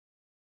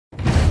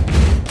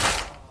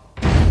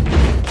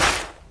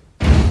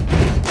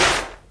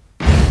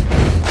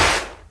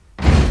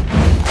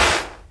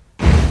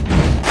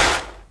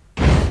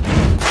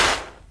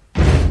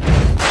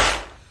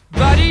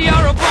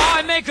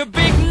make a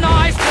big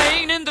noise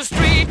playing in the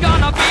street.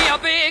 Gonna be a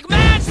big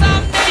man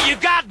someday. You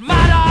got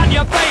mud on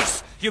your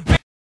face. You big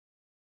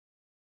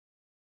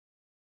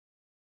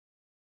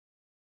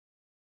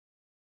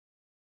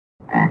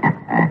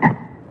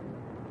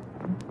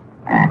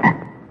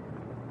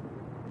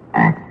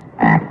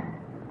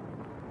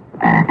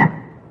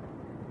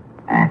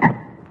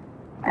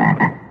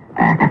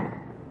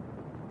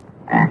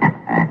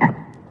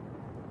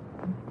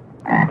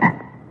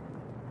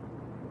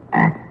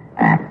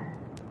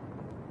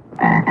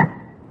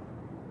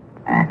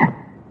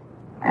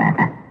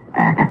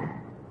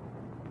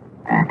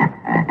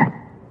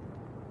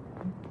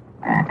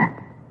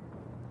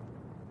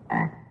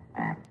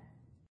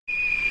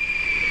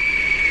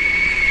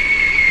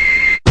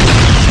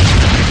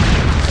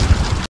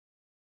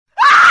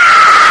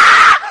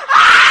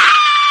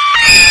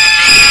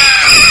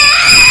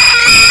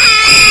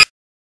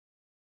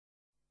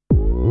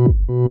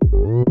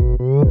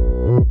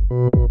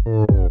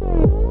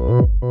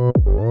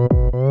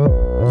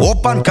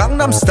오빤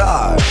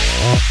강남스타일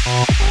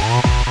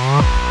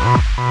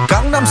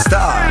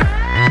강남스타일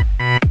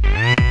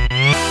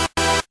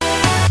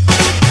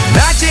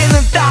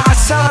낮에는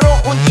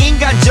따사로운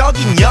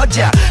인간적인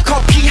여자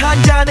커피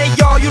한 잔에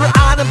여유를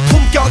아는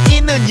품격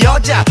있는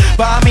여자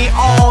밤이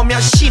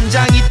오면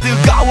심장이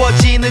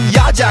뜨거워지는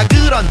여자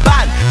그런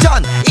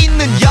반전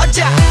있는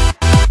여자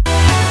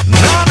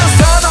너는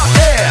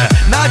선호해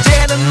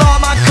낮에는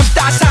너만큼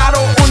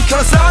따사로운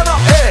그런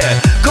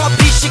선호해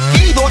커피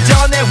식기도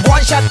전에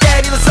원샷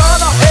때리는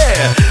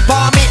선호해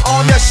밤이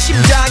오면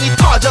심장이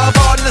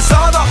터져버리는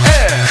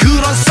선호해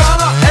그런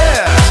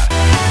선호해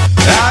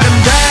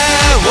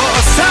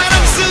아름다워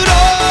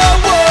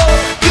사랑스러워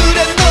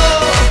그래 너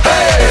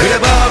hey. 그래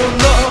바로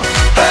너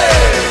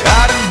hey.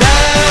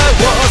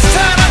 아름다워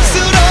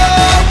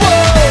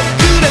사랑스러워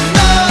그래 너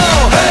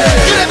hey.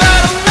 그래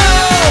바로 너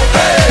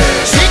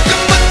hey.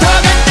 지금부터 갈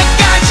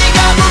때까지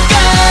가볼까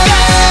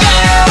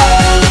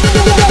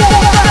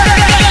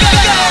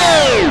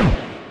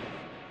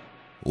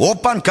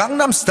오빤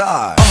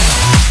강남스타일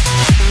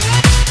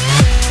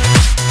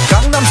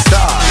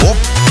강남스타일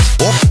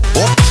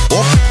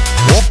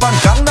오빤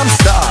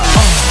강남스타일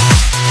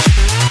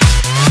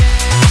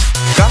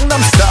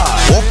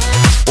강남스타일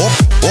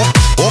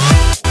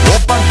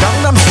오빤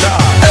강남스타일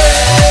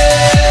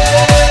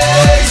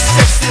에이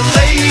섹시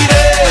레이디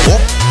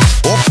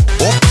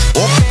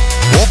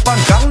오빤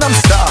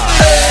강남스타일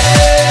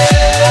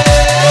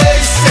에이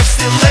섹시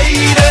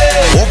레이디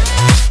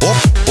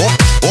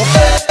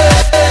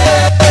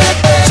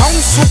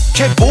정숙해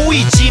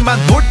보이지만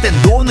놀 땐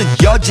노는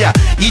여자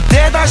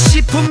이때다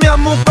싶으면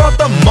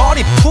묶었던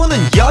머리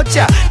푸는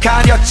여자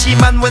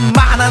가렸지만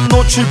웬만한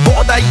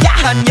노출보다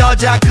야한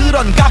여자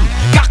그런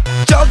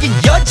감각적인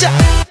여자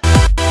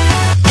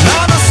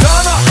나는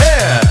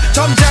선호해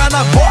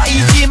점잖아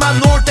보이지만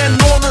놀 땐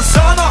노는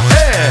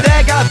선호해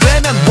내가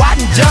되면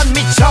완전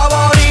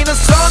미쳐버리는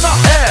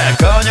선호해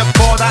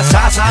근육보다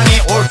사상이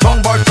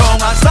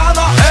울퉁불퉁한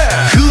선호해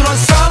그런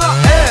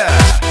선호해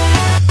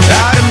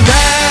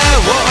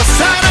아름다워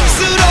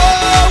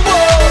사랑스러워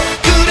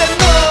그래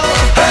너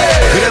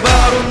hey. 그래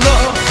바로 너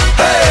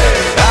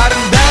hey.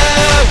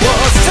 아름다워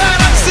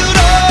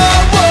사랑스러워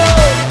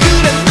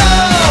그래 너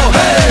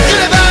hey.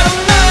 그래 바로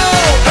너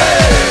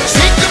hey.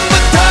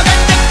 지금부터 갈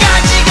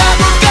때까지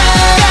가볼까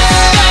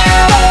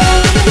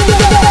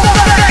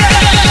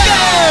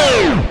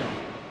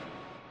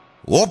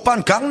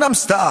오빤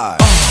강남스타일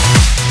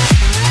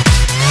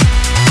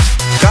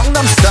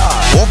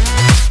강남스타일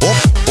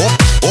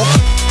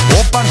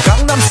오빤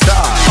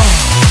강남스타일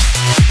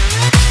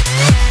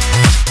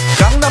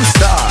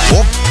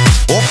강남스타일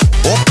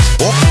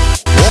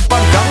오빤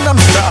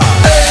강남스타일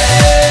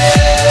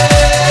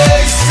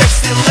에이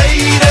섹시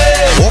레이디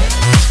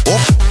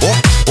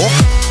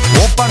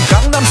오빤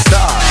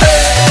강남스타일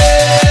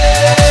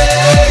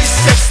에이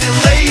섹시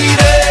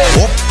레이디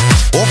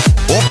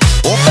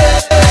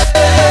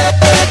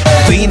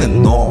뛰는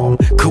놈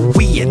그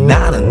위에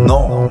나는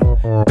놈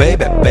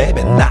베이베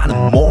베이베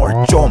나는 뭘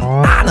좀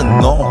아는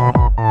놈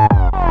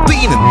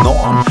뛰는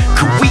놈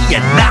그 위에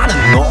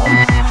나는 놈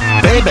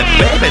베이베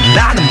베이베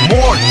나는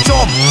뭘 좀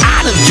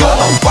아는 놈 You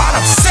know what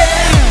I'm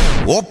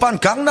saying 오빤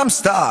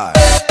강남스타일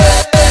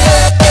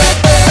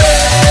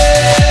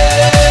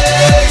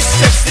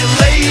섹시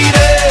레이디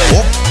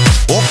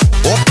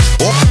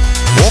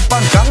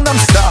오빤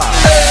강남스타일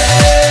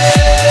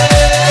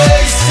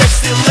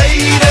섹시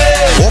레이디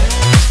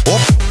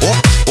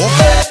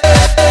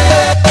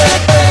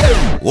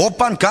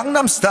오빤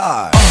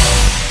강남스타일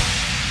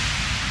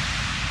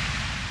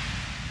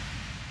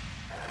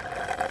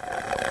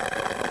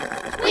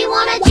We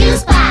want a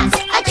juice box,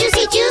 a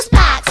juicy juice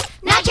box.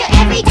 Not your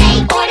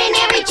everyday,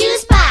 ordinary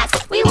juice box.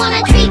 We want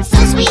a treat so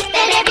sweet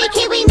that every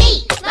kid we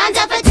meet lines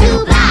up for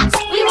 2 blocks.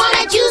 We want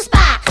a juice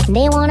box.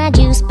 They want a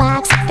juice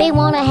box, they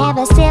wanna have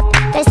a sip.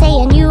 They say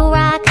a new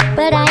rock,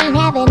 but I ain't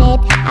having it.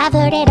 I've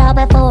heard it all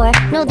before,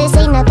 no this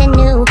ain't nothing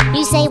new.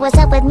 You say what's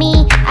up with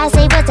me, I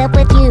say what's up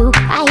with you.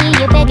 I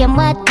hear you begging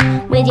what?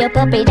 With your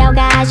puppy dog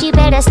eyes, you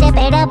better step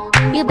it up.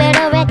 You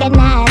better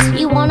recognize,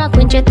 you wanna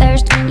quench your thirst.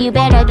 first. You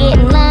better get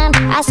in line.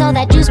 I saw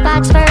that juice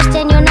box first,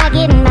 and you're not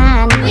getting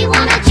mine. We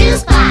want a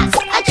juice box,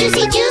 a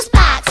juicy juice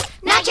box.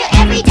 Not your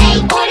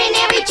everyday,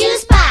 ordinary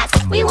juice box.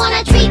 We want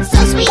a treat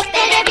so sweet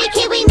that every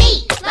kid we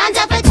meet lines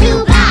up for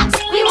 2 blocks.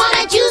 We want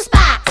a juice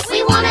box,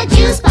 we want a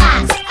juice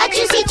box, a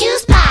juicy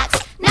juice box.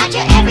 Not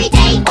your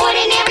everyday,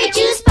 ordinary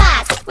juice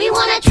box. We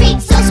want a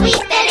treat so sweet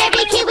that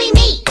every kid we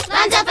meet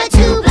lines up for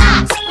 2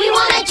 blocks. We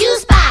want a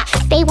juice box.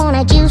 They want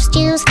a juice,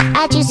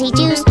 a juicy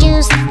juice.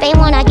 They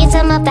wanna get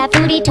some of that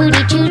fruity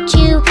tooty choo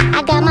choo.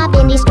 I got my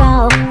bendy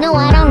straw, no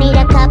I don't need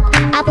a cup.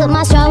 I put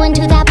my straw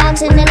into that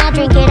box and then I'll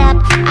drink it up.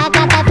 I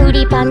got that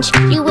fruity punch,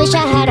 you wish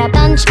I had a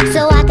bunch,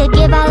 so I could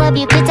give all of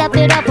you kids a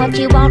bit of what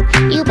you want.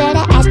 You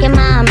better ask your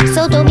mom,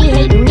 so don't be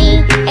hating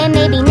me. And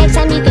maybe next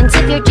time you can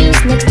sip your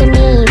juice next to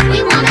me.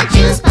 We want a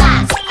juice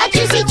box, a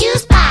juicy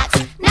juice box.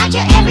 Not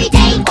your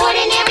everyday,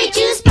 ordinary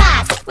juice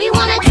box. We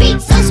want a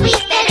treat so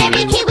sweet that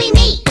every kid we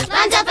meet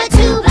lines up for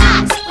 2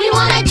 blocks. We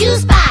want a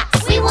juice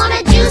box, we want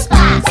a juice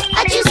box,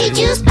 a juicy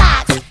juice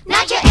box.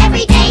 Not your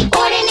everyday,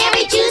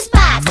 ordinary juice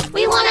box.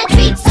 We want a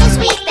treat so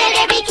sweet that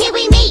every kid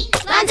we meet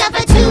lines up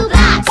for 2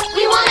 blocks.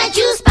 We want a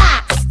juice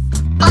box.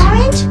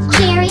 Orange,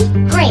 cherry,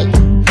 grape.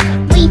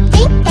 We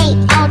think they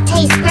all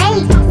taste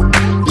great.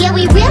 Yeah,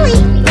 we really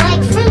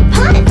like fruit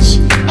punch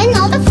and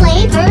all the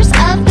flavors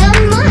of the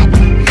month.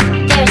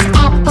 There's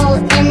apple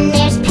and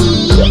there's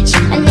peach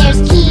and there's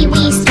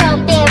kiwi,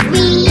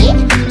 strawberry.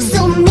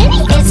 So many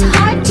it's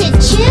hard to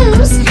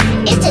choose.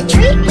 It's a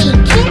treat we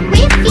can't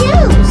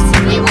refuse.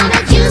 We want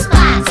a juice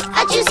box,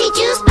 a juicy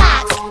juice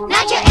box.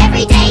 Not your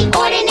everyday,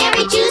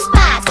 ordinary juice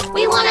box.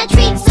 We want a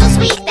treat so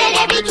sweet that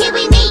every kid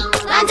we meet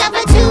lines up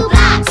for 2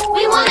 blocks.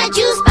 We want a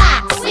juice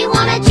box, we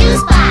want a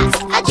juice box,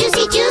 a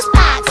juicy juice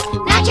box.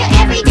 Not your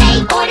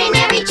everyday,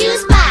 ordinary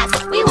juice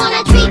box. We want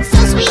a treat so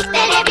sweet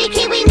that every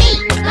kid we meet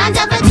lines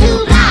up for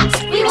 2 blocks.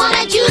 We want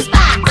a juice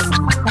box.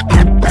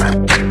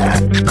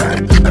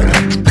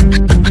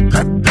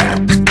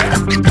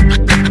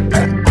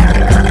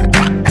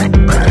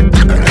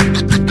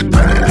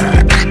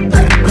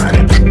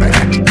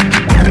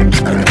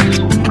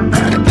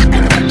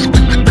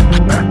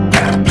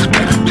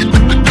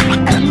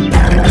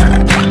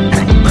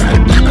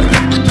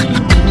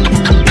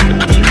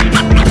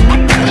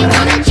 We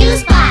want a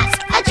juice box,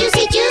 a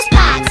juicy juice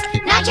box.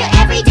 Not your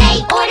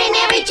everyday,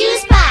 ordinary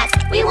juice box.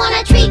 We want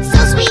a treat so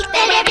sweet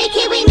that every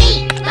kid we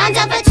meet lines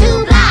up for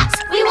 2 blocks.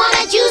 We want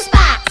a juice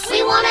box,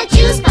 we want a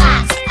juice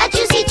box, a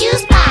juicy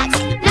juice box.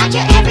 Not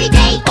your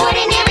everyday,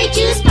 ordinary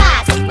juice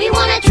box. We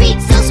want a treat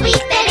so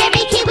sweet that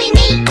every kid we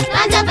meet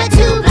lines up for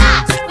 2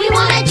 blocks. We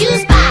want a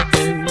juice box.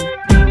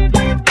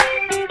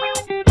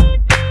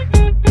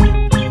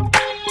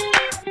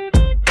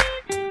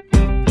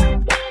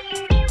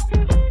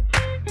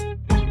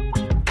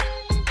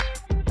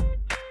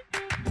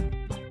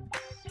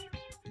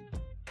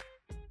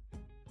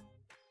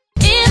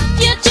 If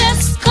you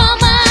just call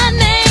my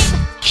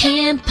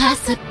name,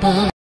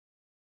 impossible.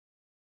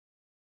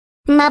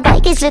 My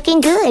bike is looking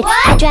good.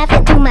 I drive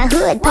it through my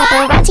hood.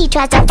 Paparazzi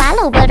tries to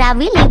follow, but I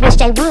really wish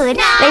they would.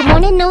 They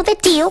wanna know the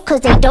deal, cause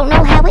they don't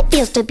know how it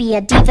feels to be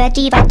a diva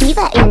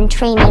in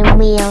training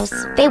wheels.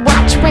 They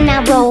watch when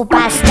I roll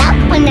by, stop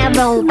when I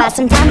roll by.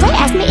 Sometimes they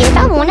ask me if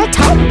I wanna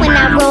talk when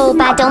I roll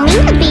by. Don't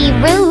mean to be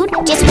rude,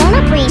 just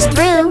wanna breeze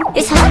through.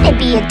 It's hard to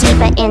be a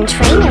diva in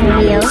training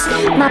wheels.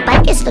 My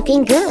bike is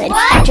looking good.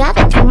 I drive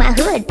it through my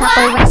hood.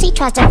 Paparazzi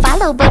tries to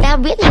follow, but I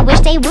really wish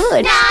they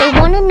would. They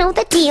wanna know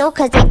the deal,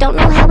 cause they don't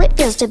know how it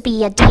feels to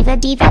be a diva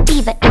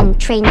in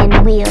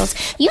training wheels.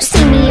 You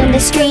see me on the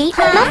street,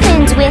 my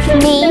friends with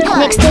me.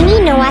 Next thing you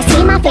know, I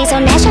see my face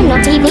on national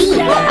TV.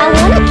 I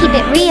wanna keep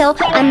it real,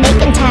 I'm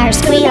making tires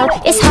squeal.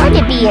 It's hard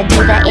to be a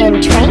diva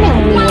in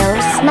training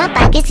wheels. My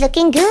bike is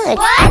looking good.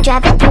 I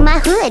drive it through my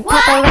hood.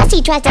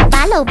 Paparazzi tries to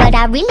follow, but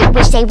I really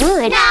wish they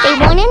would. They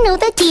wanna know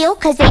the deal,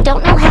 cause they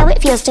don't know how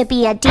it feels to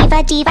be a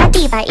diva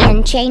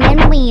in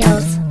training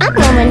wheels. I'm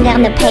rolling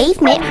down the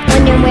pavement,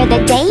 wondering where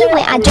the day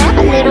went. I drive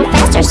a little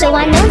faster, so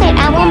I know that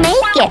I will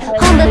make it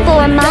home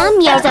before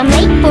mom yells I'm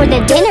late for the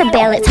dinner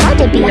bell. It's hard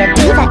to be a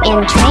diva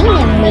in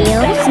training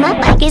wheels. My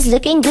bike is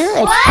looking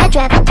good. I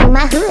drive it through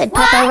my hood.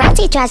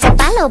 Paparazzi tries to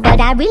follow, but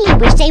I really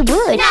wish they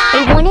would.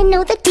 They wanna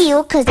know the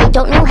deal, cause they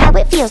don't know how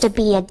it feels to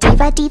be a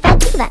diva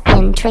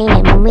in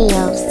training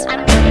wheels.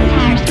 I'm making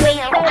tires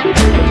squeal. I'm making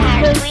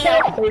tires squeal.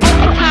 Making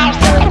tires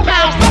squeal. I'm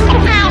making tires squeal.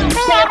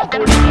 I'm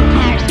making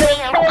tires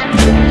squeal. I'm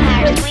making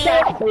tires squeal.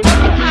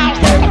 Making tires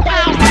squeal.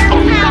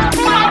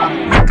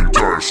 Making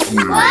tires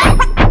squeal.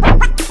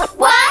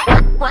 What?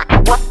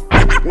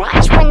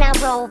 Watch when I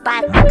roll by.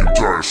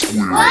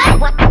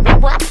 What?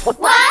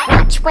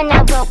 Watch when I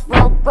roll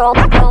by.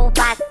 Roll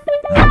by.